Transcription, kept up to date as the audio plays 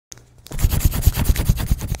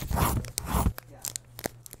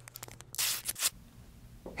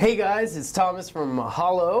Hey guys, it's Thomas from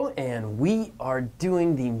Mahalo, and we are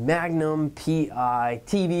doing the Magnum PI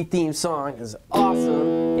TV theme song. It's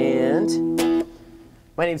awesome, and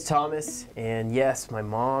my name's Thomas, and yes, my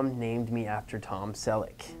mom named me after Tom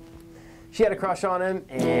Selleck. She had a crush on him,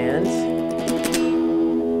 and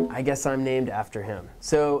I guess I'm named after him.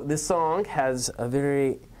 So this song has a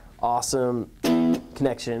very awesome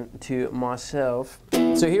connection to myself.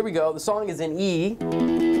 So here we go. The song is in E.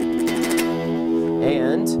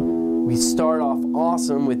 And we start off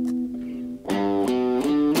awesome with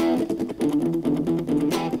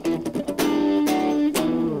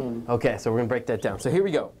okay, so we're gonna break that down. So here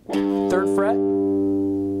we go. 3rd fret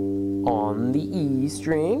on the E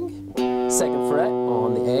string, 2nd fret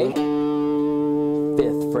on the A,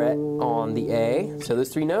 5th fret on the A. So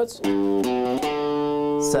those 3 notes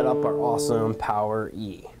set up our awesome power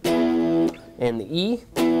E. And the E,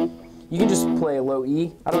 you can just play a low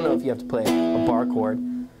E. I don't know if you have to play a bar chord,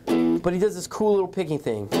 but he does this cool little picking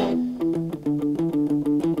thing.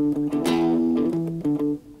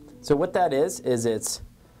 So what that is it's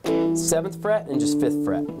 7th fret and just 5th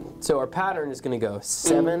fret. So our pattern is going to go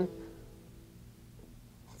 7,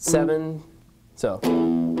 7, so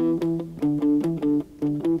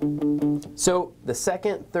the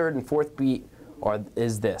 2nd, 3rd, and 4th beat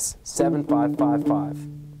is this 7, 5, 5, 5.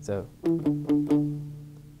 So.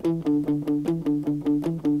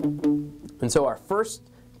 And so our first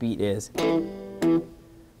beat is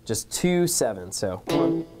just 2, 7. So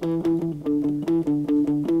 1.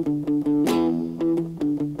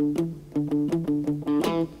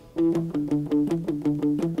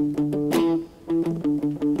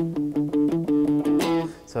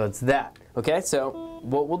 So it's that. Okay, so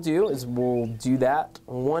what we'll do is we'll do that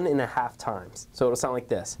 1.5 times. So it'll sound like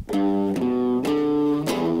this.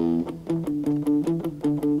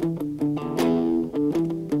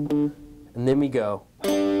 And then we go,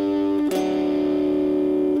 and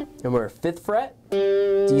we're 5th fret,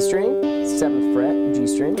 D string, 7th fret, G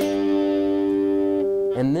string,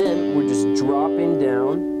 and then we're just dropping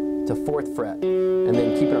down to 4th fret, and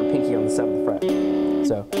then keeping our pinky on the 7th fret.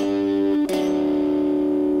 So,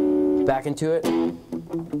 back into it.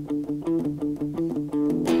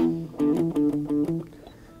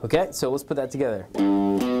 Okay, so let's put that together.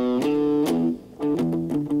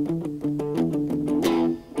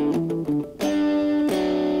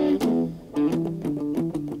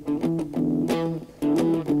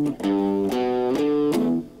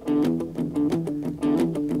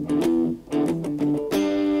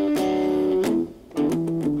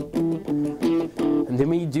 Then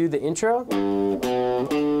we do the intro,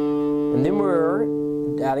 and then we're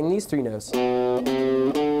adding these 3 notes.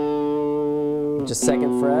 Just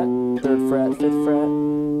 2nd fret, 3rd fret, 5th fret,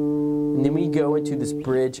 and then we go into this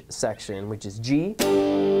bridge section, which is G, B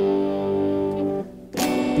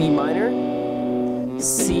minor,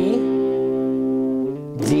 C,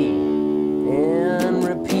 D, and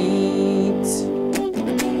repeat,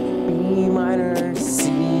 B minor, C,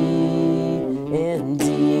 and D,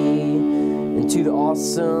 to the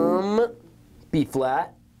awesome B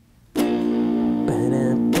flat,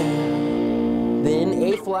 then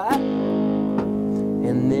A flat,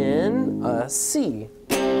 and then a C.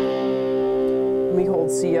 We hold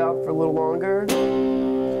C out for a little longer,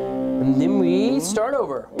 and then we start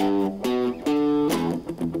over.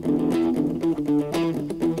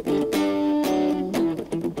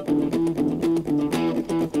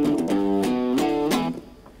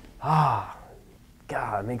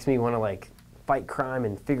 God, it makes me want to fight crime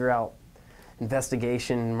and figure out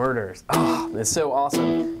investigation murders. Oh, it's so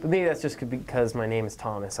awesome. But maybe that's just because my name is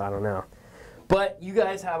Thomas, I don't know. But you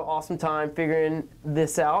guys have an awesome time figuring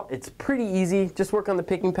this out. It's pretty easy. Just work on the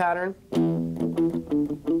picking pattern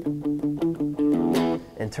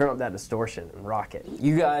and turn up that distortion and rock it.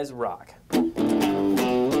 You guys rock.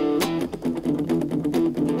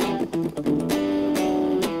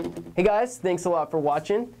 Hey guys, thanks a lot for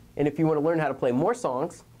watching. And if you want to learn how to play more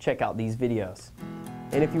songs, check out these videos.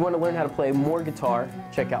 And if you want to learn how to play more guitar,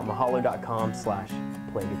 check out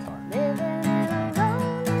mahalo.com/playguitar.